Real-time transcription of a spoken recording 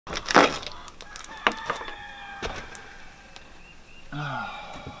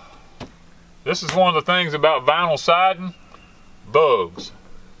This is one of the things about vinyl siding, bugs.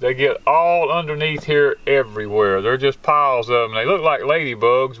 They get all underneath here everywhere. They're just piles of them. They look like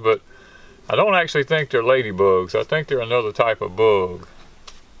ladybugs, but I don't actually think they're ladybugs. I think they're another type of bug.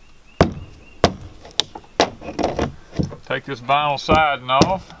 Take this vinyl siding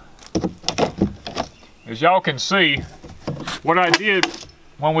off. As y'all can see, what I did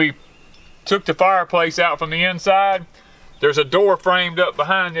when we took the fireplace out from the inside, there's a door framed up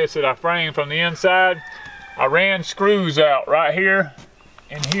behind this that I framed from the inside. I ran screws out right here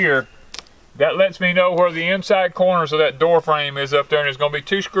and here. That lets me know where the inside corners of that door frame is up there, and there's going to be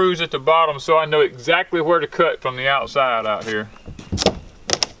 2 screws at the bottom, so I know exactly where to cut from the outside out here.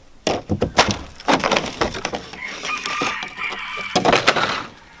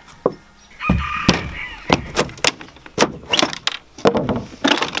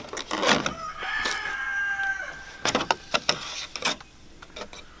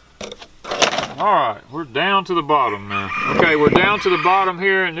 Alright, we're down to the bottom now. Okay, we're down to the bottom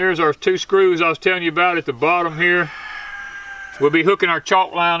here, and there's our 2 screws I was telling you about at the bottom here. We'll be hooking our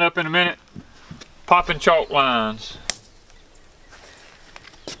chalk line up in a minute. Popping chalk lines.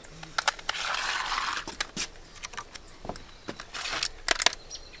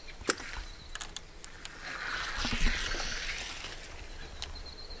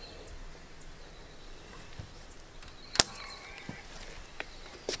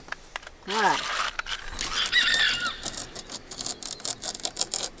 All right.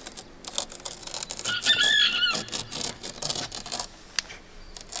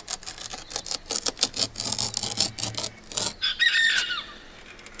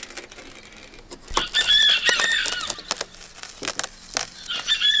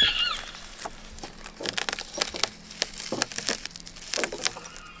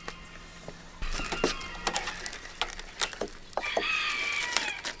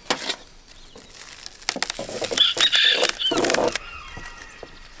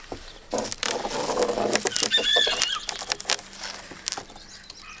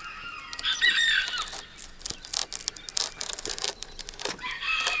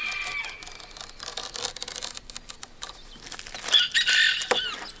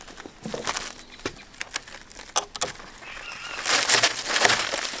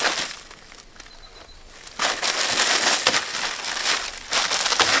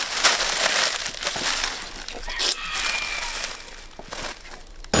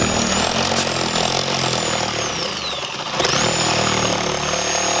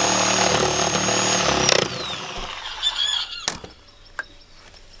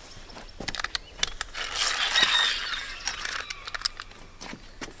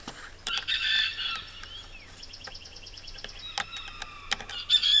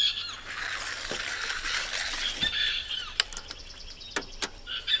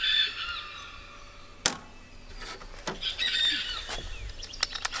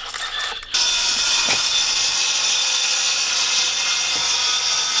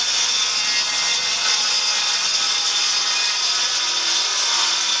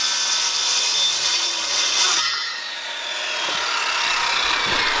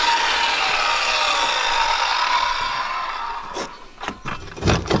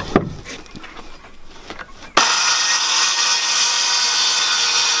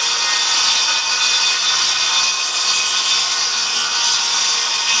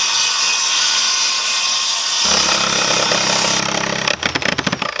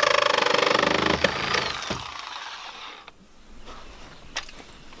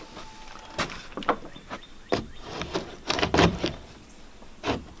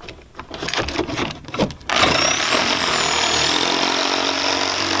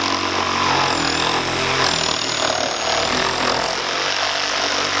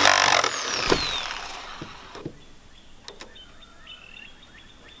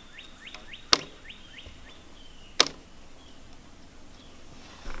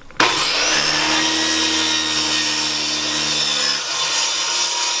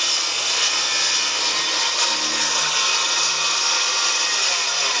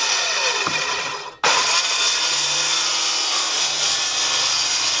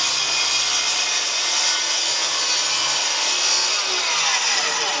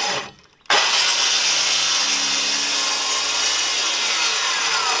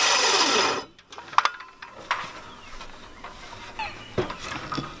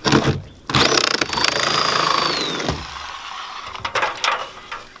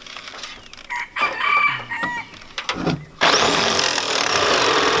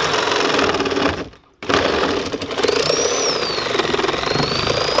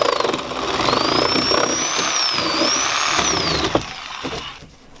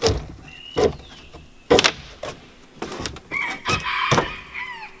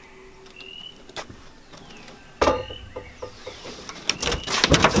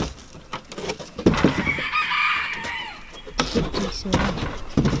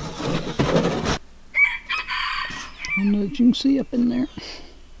 I don't know if you can see up in there.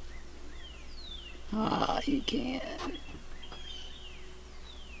 Ah, you can.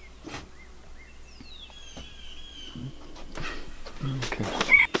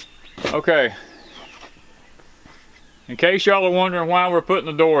 Okay. In case y'all are wondering why we're putting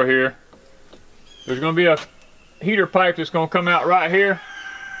the door here, there's going to be a heater pipe that's going to come out right here.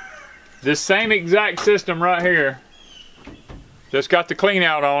 This same exact system right here, that's got the clean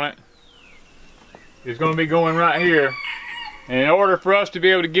out on it, is going to be going right here. And in order for us to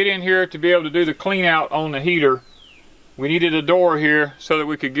be able to get in here to be able to do the clean out on the heater, we needed a door here so that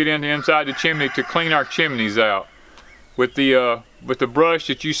we could get inside the chimney to clean our chimneys out with the brush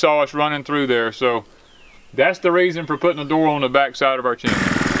that you saw us running through there. So that's the reason for putting the door on the back side of our chimney.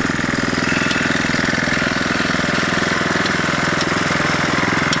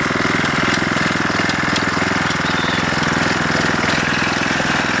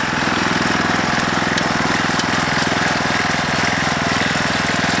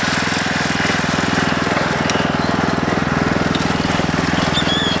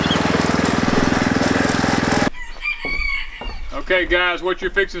 Okay guys, what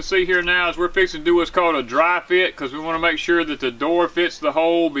you're fixing to see here now is we're fixing to do what's called a dry fit, because we want to make sure that the door fits the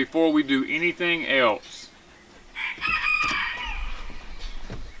hole before we do anything else.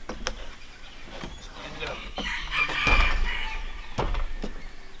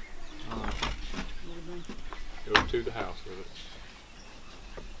 Go to the house with it.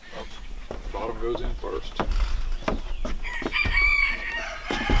 Bottom goes in first.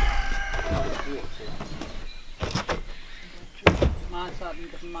 Mine's starting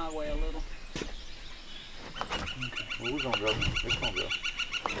to my way a little. Okay. Well, we're gonna go. It's gonna go.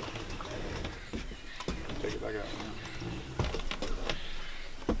 Take it back out.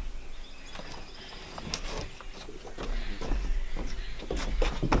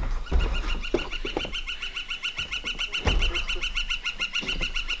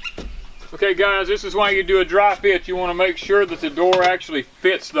 Okay guys, this is why you do a dry fit. You want to make sure that the door actually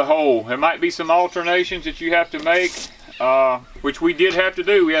fits the hole. There might be some alternations that you have to make, which we did have to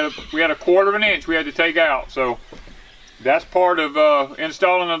do. We had a 1/4 of an inch we had to take out. So that's part of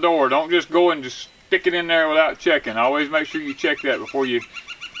installing a door. Don't just go and just stick it in there without checking. Always make sure you check that before you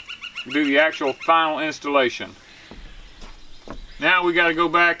do the actual final installation. Now we got to go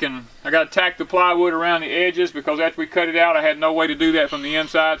back and I got to tack the plywood around the edges, because after we cut it out I had no way to do that from the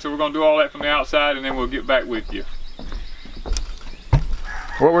inside, so we're going to do all that from the outside and then we'll get back with you.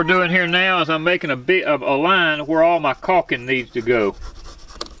 What we're doing here now is I'm making a bit of a line where all my caulking needs to go,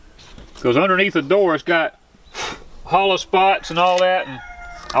 because underneath the door it's got hollow spots and all that, and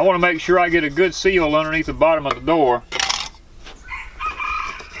I want to make sure I get a good seal underneath the bottom of the door.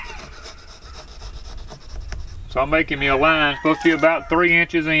 So I'm making me a line, supposed to be about 3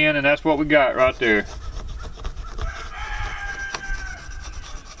 inches in, and that's what we got right there.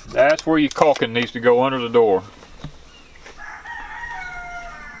 That's where your caulking needs to go, under the door.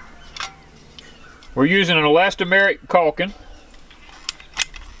 We're using an elastomeric caulking,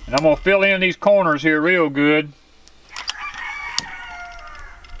 and I'm going to fill in these corners here real good.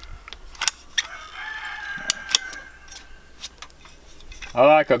 I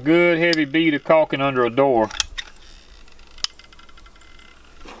like a good heavy bead of caulking under a door.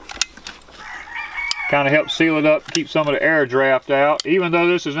 Kind of helps seal it up, keep some of the air draft out. Even though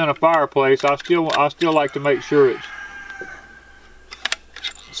this is in a fireplace, I still like to make sure it's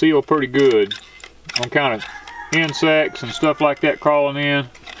sealed pretty good on kind of insects and stuff like that crawling in.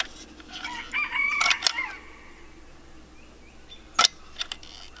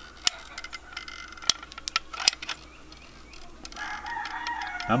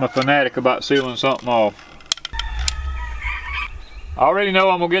 I'm a fanatic about sealing something off. I already know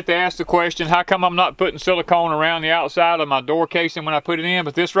I'm going to get to ask the question, how come I'm not putting silicone around the outside of my door casing when I put it in?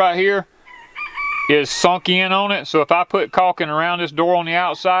 But this right here is sunk in on it, so if I put caulking around this door on the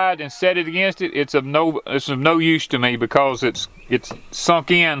outside and set it against it, it's of no use to me, because it's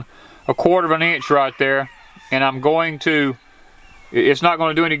sunk in 1/4 of an inch right there, and it's not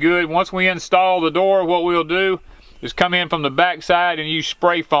going to do any good. Once we install the door, what we'll do is come in from the back side and use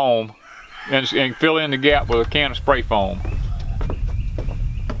spray foam and fill in the gap with a can of spray foam.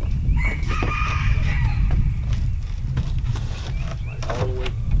 All the way.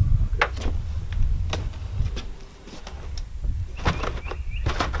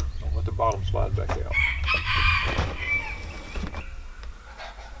 Don't let the bottom slide back out.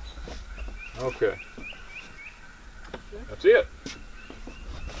 Okay. That's it.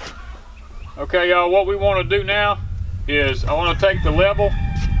 Okay, y'all, what we want to do now is I want to take the level,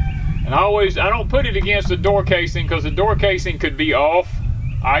 and I don't put it against the door casing because the door casing could be off.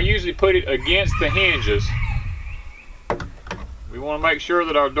 I usually put it against the hinges. We want to make sure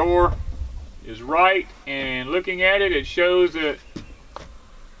that our door is right, and looking at it, it shows that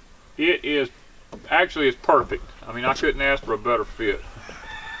it is actually is perfect. I mean, I couldn't ask for a better fit.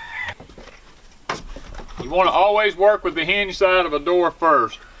 You want to always work with the hinge side of a door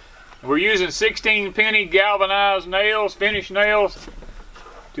first. We're using 16 penny galvanized nails, finished nails,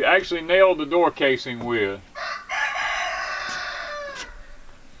 to actually nail the door casing with.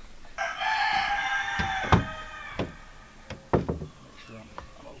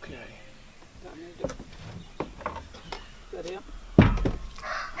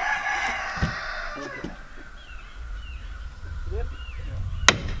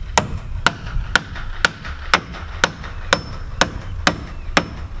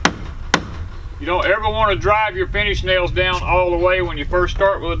 You don't ever want to drive your finish nails down all the way when you first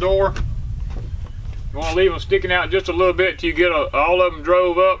start with a door. You want to leave them sticking out just a little bit till you get all of them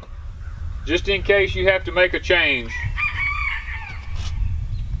drove up, just in case you have to make a change.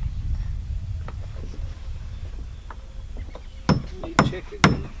 Need to check it.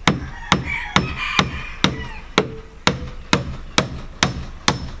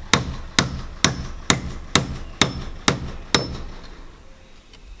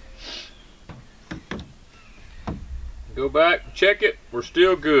 Go back, check it, we're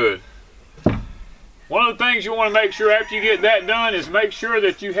still good. One of the things you want to make sure after you get that done is make sure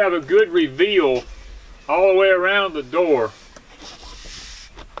that you have a good reveal all the way around the door.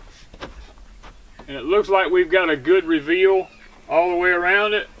 And it looks like we've got a good reveal all the way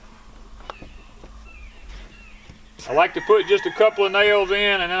around it. I like to put just a couple of nails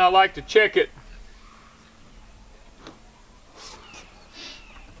in, and then I like to check it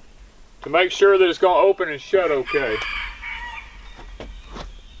to make sure that it's going to open and shut okay.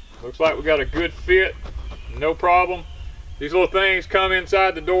 Looks like we got a good fit, no problem. These little things come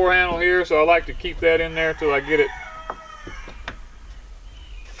inside the door handle here, so I like to keep that in there till I get it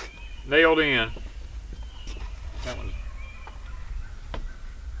nailed in. That one's,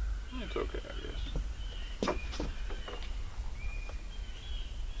 it's okay, I guess.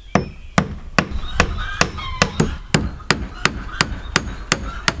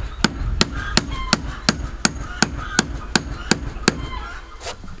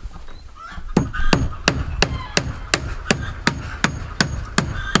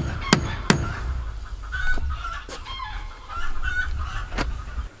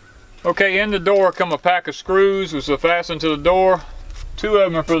 Okay, in the door come a pack of screws which are fastened to the door. 2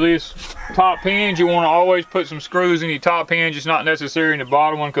 of them are for this top hinge. You want to always put some screws in your top hinge. It's not necessary in the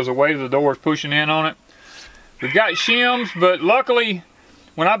bottom one because the weight of the door is pushing in on it. We've got shims, but luckily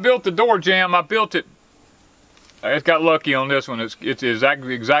when I built the door jamb, I got lucky on this one. It's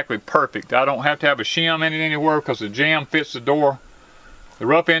exactly perfect. I don't have to have a shim in it anywhere because the jamb fits the door, the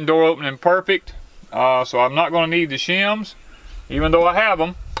rough end door opening perfect. So I'm not going to need the shims, even though I have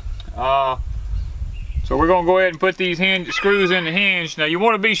them. So we're going to go ahead and put these screws in the hinge. Now you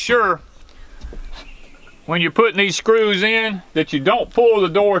want to be sure when you're putting these screws in that you don't pull the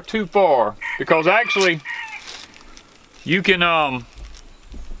door too far, because actually you can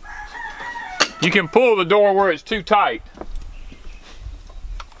pull the door where it's too tight.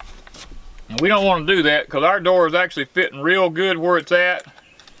 And we don't want to do that because our door is actually fitting real good where it's at.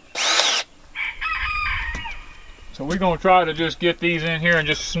 So we're going to try to just get these in here and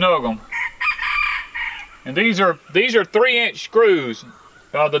just snug them. And these are 3-inch screws.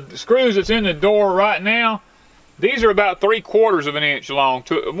 The screws that's in the door right now, these are about 3/4 of an inch long,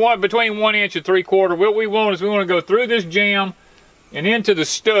 between 1 inch and 3/4. What we want is we want to go through this jamb and into the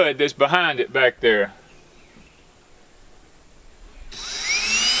stud that's behind it back there.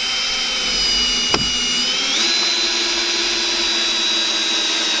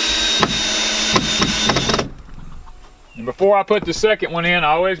 And before I put the second one in, I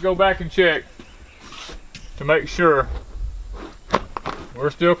always go back and check to make sure we're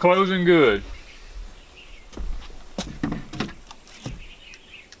still closing good.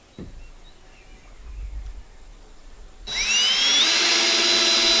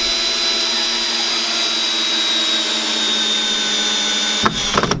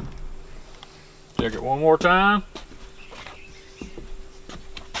 Check it one more time.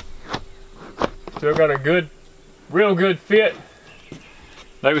 Still got a real good fit.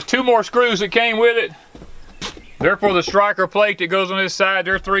 There was 2 more screws that came with it. They're for the striker plate that goes on this side.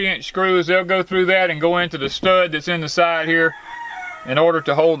 They're 3-inch screws. They'll go through that and go into the stud that's in the side here in order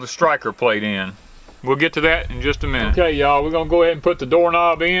to hold the striker plate in. We'll get to that in just a minute. Okay, y'all, we're gonna go ahead and put the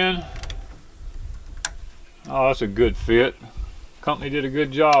doorknob in. Oh, that's a good fit. Company did a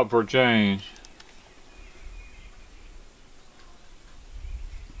good job for a change.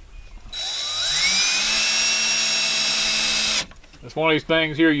 It's one of these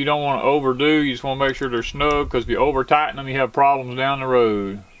things here you don't want to overdo. You just want to make sure they're snug, because if you over tighten them, you have problems down the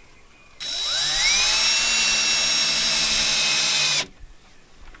road.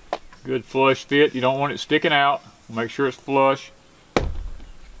 Good flush fit. You don't want it sticking out. Make sure it's flush.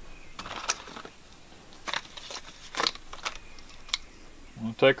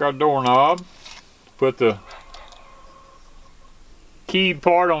 We'll take our doorknob, put the keyed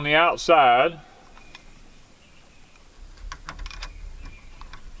part on the outside.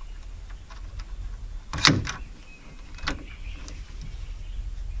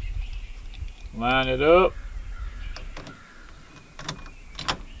 Line it up.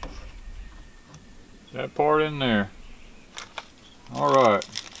 That part in there. Alright.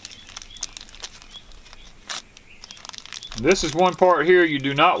 This is one part here you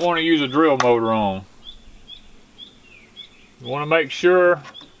do not want to use a drill motor on. You want to make sure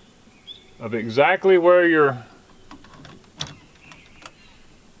of exactly where your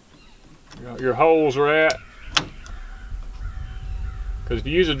holes are at. Because if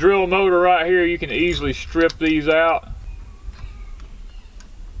you use a drill motor right here, you can easily strip these out.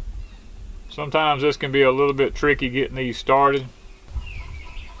 Sometimes this can be a little bit tricky getting these started.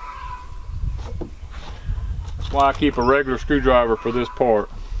 That's why I keep a regular screwdriver for this part.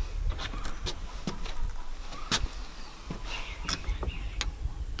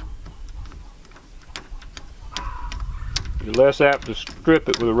 You're less apt to strip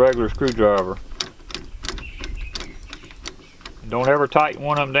it with a regular screwdriver. Don't ever tighten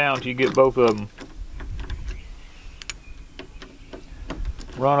one of them down until you get both of them.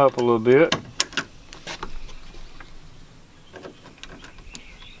 Run up a little bit.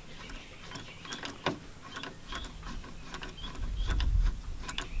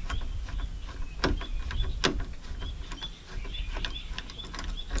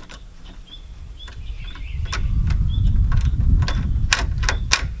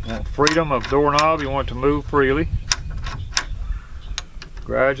 Want freedom of doorknob, you want it to move freely.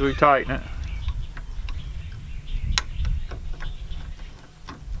 Gradually tighten it.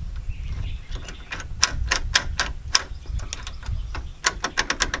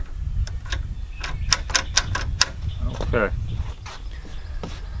 Okay.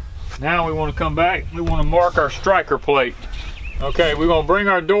 Now we want to come back, we want to mark our striker plate. Okay, we're going to bring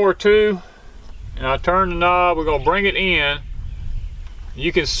our door to, and I turn the knob, we're going to bring it in.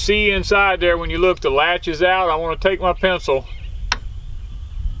 You can see inside there when you look, the latch is out. I want to take my pencil.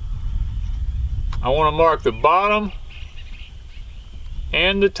 I want to mark the bottom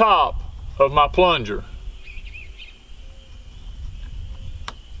and the top of my plunger.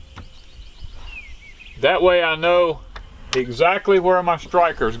 That way I know exactly where my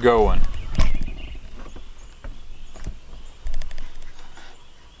striker's going.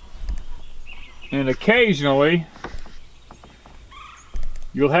 And occasionally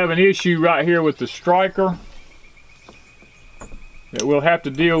you'll have an issue right here with the striker that we'll have to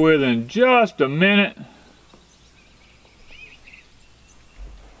deal with in just a minute.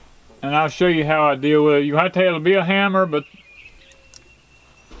 And I'll show you how I deal with it. You have to have to be a hammer,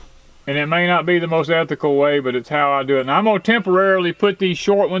 and it may not be the most ethical way, but it's how I do it. Now I'm going to temporarily put these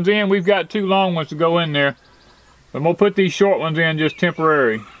short ones in. We've got 2 long ones to go in there. But I'm going to put these short ones in just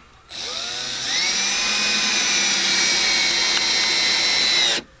temporary.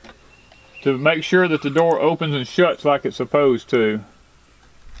 To make sure that the door opens and shuts like it's supposed to.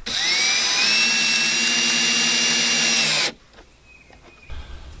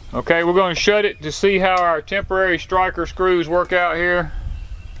 Okay, we're going to shut it to see how our temporary striker screws work out here.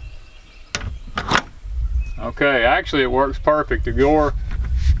 Okay, actually it works perfect. The door,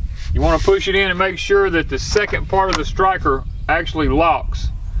 you want to push it in and make sure that the second part of the striker actually locks.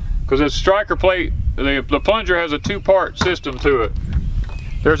 Because the striker plate, the plunger has a 2-part system to it.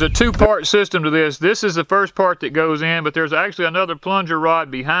 There's a 2-part system to this. This is the first part that goes in, but there's actually another plunger rod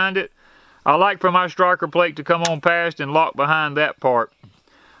behind it. I like for my striker plate to come on past and lock behind that part.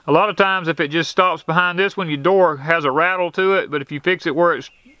 A lot of times if it just stops behind this one, your door has a rattle to it, but if you fix it where it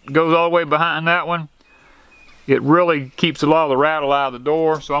goes all the way behind that one, it really keeps a lot of the rattle out of the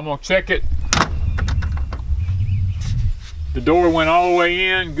door. So I'm going to check it. The door went all the way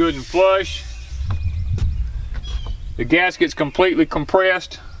in, good and flush. The gasket's completely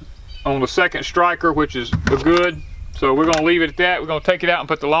compressed on the second striker, which is good. So we're going to leave it at that. We're going to take it out and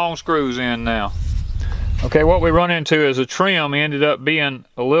put the long screws in now. Okay, what we run into is a trim ended up being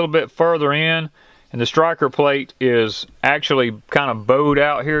a little bit further in, and the striker plate is actually kind of bowed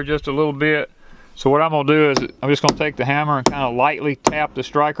out here just a little bit. So what I'm going to do is I'm just going to take the hammer and kind of lightly tap the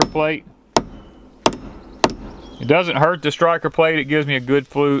striker plate. It doesn't hurt the striker plate. It gives me a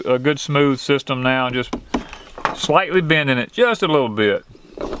good smooth system now. Just slightly bending it just a little bit.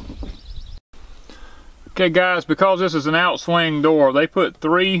 Okay guys, because this is an outswing door, they put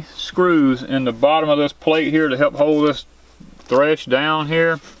 3 screws in the bottom of this plate here to help hold this thresh down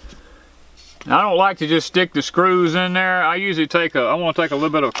here. Now, I don't like to just stick the screws in there. I usually I want to take a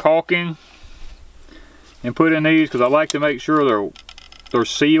little bit of caulking and put in these because I like to make sure they're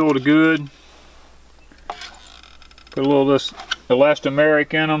sealed good. Put a little of this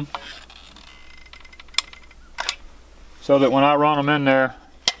elastomeric in them so that when I run them in there,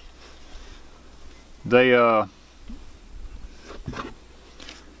 they don't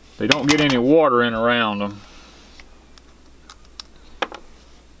get any water in around them.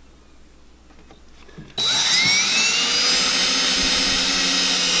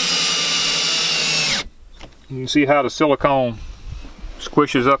 You can see how the silicone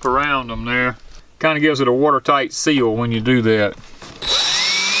squishes up around them there. Kind of gives it a watertight seal when you do that.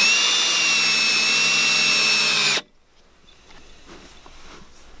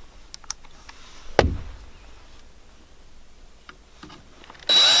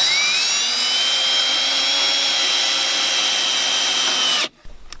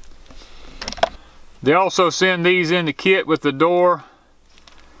 They also send these in the kit with the door.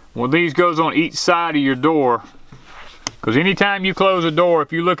 Well, these goes on each side of your door. Because anytime you close a door,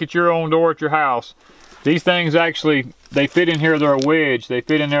 if you look at your own door at your house, these things actually, they fit in here, they're a wedge. They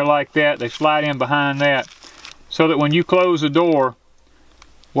fit in there like that. They slide in behind that. So that when you close the door,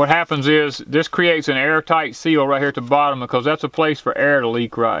 what happens is, this creates an airtight seal right here at the bottom because that's a place for air to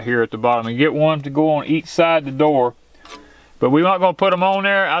leak right here at the bottom. You get one to go on each side of the door. But we're not going to put them on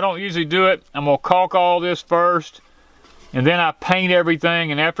there. I don't usually do it. I'm going to caulk all this first. And then I paint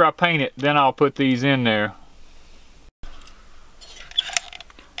everything, and after I paint it, then I'll put these in there. I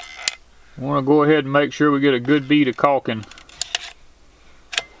want to go ahead and make sure we get a good bead of caulking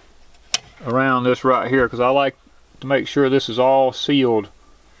around this right here, because I like to make sure this is all sealed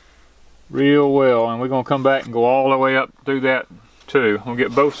real well. And we're going to come back and go all the way up through that too. We'll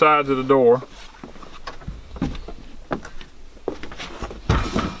get both sides of the door.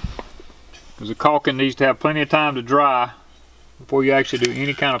 Because the caulking needs to have plenty of time to dry before you actually do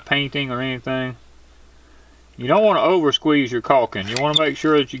any kind of painting or anything. You don't want to over squeeze your caulking. You want to make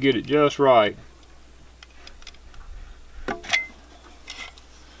sure that you get it just right.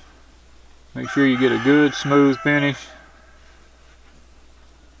 Make sure you get a good smooth finish.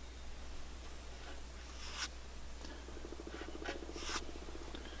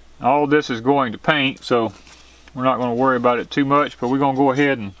 All this is going to paint, so we're not going to worry about it too much, but we're going to go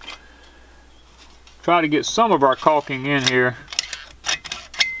ahead and try to get some of our caulking in here.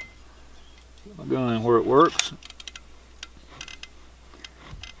 Get my gun where it works.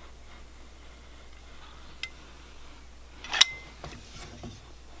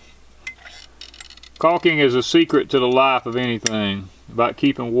 Caulking is a secret to the life of anything, about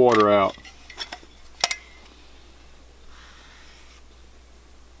keeping water out.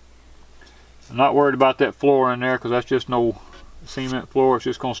 I'm not worried about that floor in there because that's just no cement floor. It's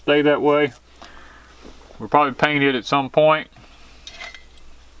just going to stay that way. We'll probably paint it at some point.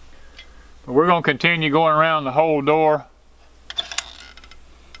 But we're going to continue going around the whole door,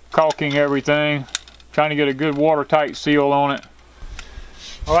 caulking everything, trying to get a good watertight seal on it.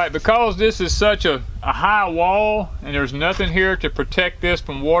 Alright, because this is such a high wall and there's nothing here to protect this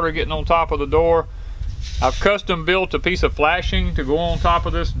from water getting on top of the door, I've custom built a piece of flashing to go on top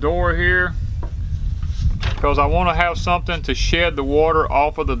of this door here, because I want to have something to shed the water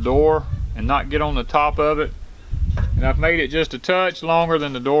off of the door and not get on the top of it. And I've made it just a touch longer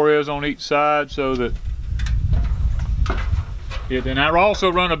than the door is on each side, so that and I also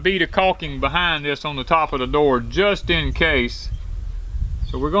run a bead of caulking behind this on the top of the door just in case.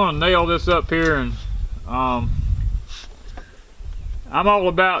 So we're going to nail this up here, and I'm all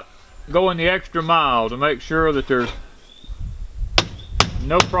about going the extra mile to make sure that there's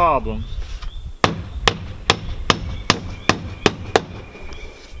no problems.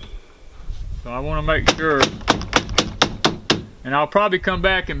 So I want to make sure, and I'll probably come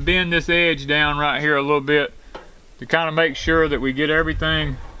back and bend this edge down right here a little bit to kind of make sure that we get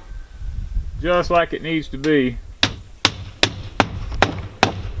everything just like it needs to be.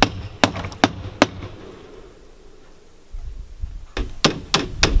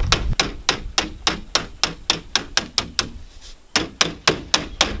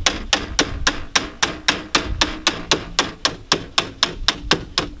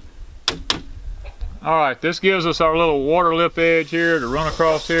 Alright, this gives us our little water lip edge here to run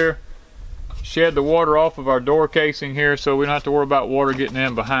across here. shed the water off of our door casing here so we don't have to worry about water getting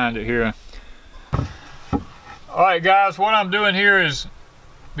in behind it here. Alright guys, what I'm doing here is,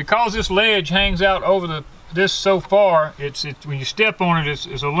 because this ledge hangs out over this so far, it's when you step on it,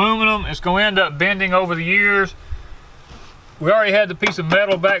 it's aluminum. It's going to end up bending over the years. We already had the piece of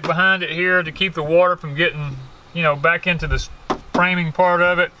metal back behind it here to keep the water from getting, you know, back into the framing part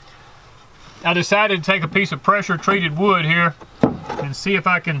of it. I decided to take a piece of pressure treated wood here and see if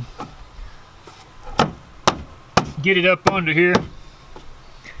I can get it up under here.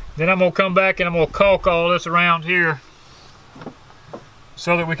 Then I'm going to come back and I'm going to caulk all this around here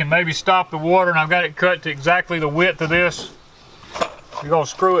so that we can maybe stop the water, and I've got it cut to exactly the width of this. We're going to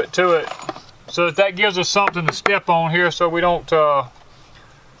screw it to it so that gives us something to step on here so we don't, you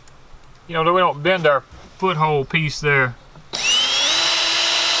know, that we don't bend our foothold piece there.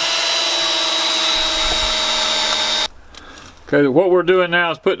 Okay, what we're doing now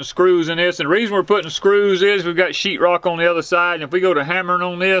is putting screws in this, and the reason we're putting screws is we've got sheetrock on the other side, and if we go to hammering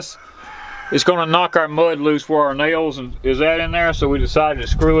on this, it's going to knock our mud loose where our nails is at in there, so we decided to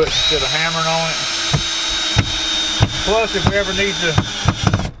screw it instead of hammering on it. Plus, if we ever need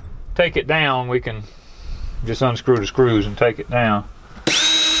to take it down, we can just unscrew the screws and take it down.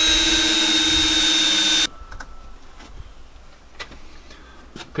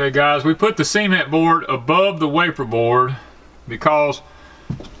 Okay guys, we put the cement board above the wafer board because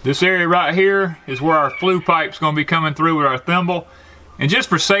this area right here is where our flue pipe's going to be coming through with our thimble. And just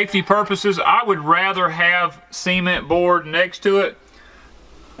for safety purposes, I would rather have cement board next to it.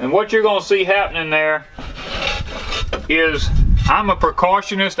 And what you're going to see happening there is, I'm a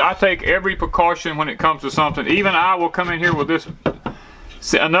precautionist. I take every precaution when it comes to something. Even I will come in here with this,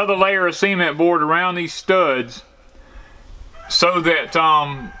 another layer of cement board around these studs so that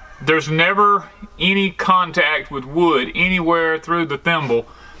there's never any contact with wood anywhere through the thimble.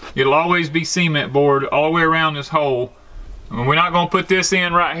 It'll always be cement board all the way around this hole. And we're not going to put this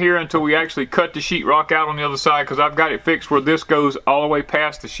in right here until we actually cut the sheetrock out on the other side, because I've got it fixed where this goes all the way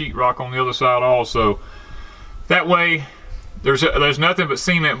past the sheetrock on the other side also. That way there's nothing but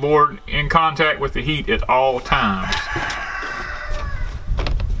cement board in contact with the heat at all times.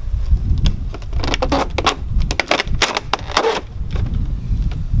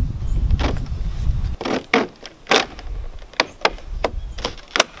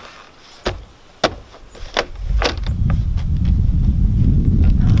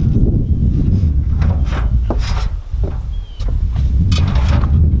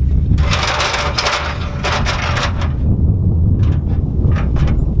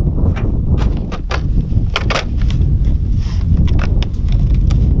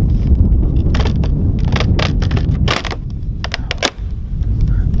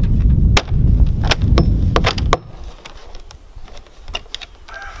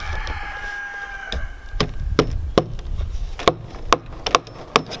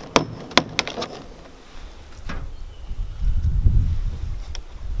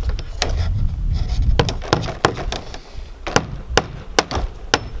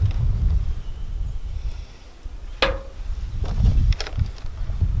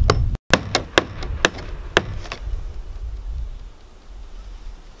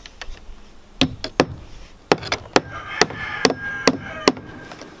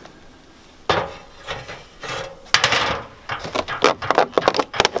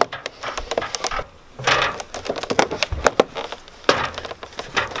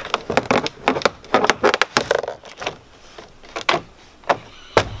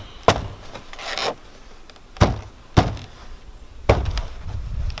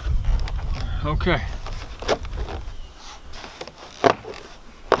 Okay.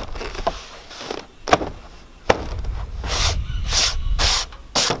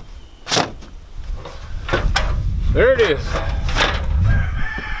 There it is.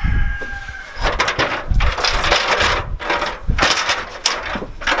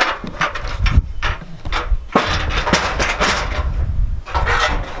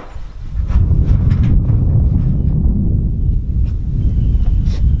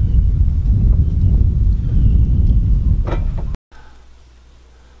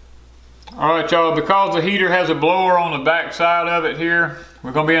 Alright y'all, because the heater has a blower on the back side of it here,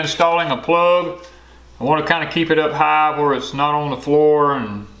 we're going to be installing a plug. I want to kind of keep it up high where it's not on the floor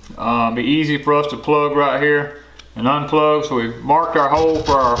and be easy for us to plug right here and unplug. So we've marked our hole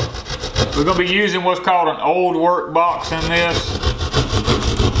for our, we're going to be using what's called an old work box in this.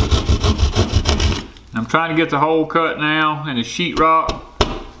 I'm trying to get the hole cut now in the sheetrock.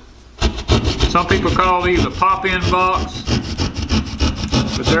 Some people call these a pop-in box,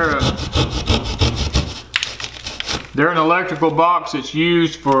 but they're an electrical box that's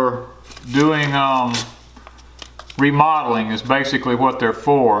used for doing remodeling is basically what they're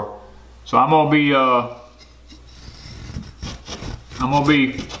for. So I'm gonna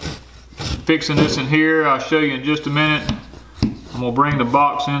be fixing this in here. I'll show you in just a minute. I'm gonna bring the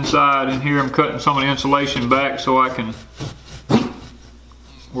box inside in here. I'm cutting some of the insulation back so I can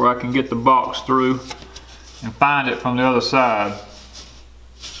get the box through and find it from the other side.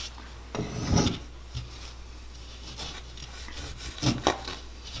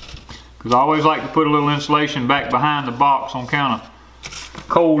 Because I always like to put a little insulation back behind the box on account of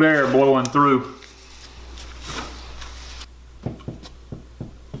cold air blowing through.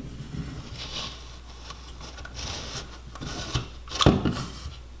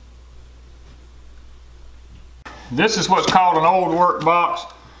 This is what's called an old work box.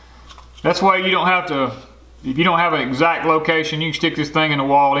 That's why you don't have to, if you don't have an exact location, you can stick this thing in the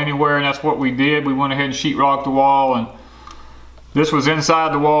wall anywhere, and that's what we did. We went ahead and sheetrocked the wall, and this was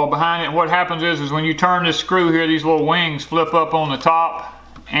inside the wall behind it. And what happens is when you turn this screw here, these little wings flip up on the top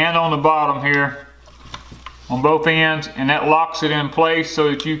and on the bottom here on both ends, and that locks it in place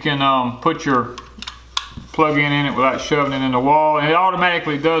so that you can put your plug-in in it without shoving it in the wall. And it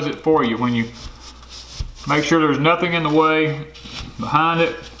automatically does it for you when you make sure there's nothing in the way behind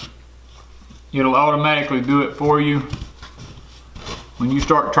it. It'll automatically do it for you when you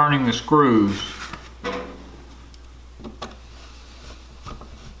start turning the screws.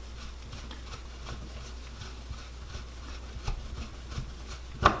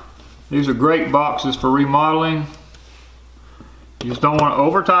 These are great boxes for remodeling. You just don't want to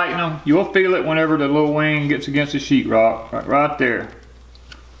over tighten them. You'll feel it whenever the little wing gets against the sheetrock. Right there.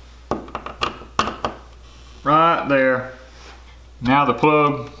 Right there. Now the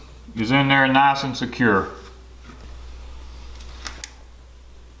plug is in there nice and secure.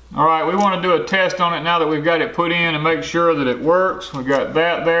 Alright, we want to do a test on it now that we've got it put in and make sure that it works. We've got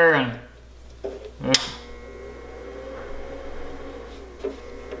that there, and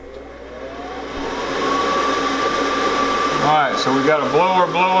alright, so we've got a blower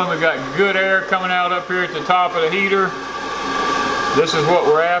blowing. We've got good air coming out up here at the top of the heater. This is what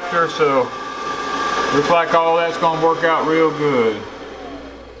we're after, so looks like all that's going to work out real good.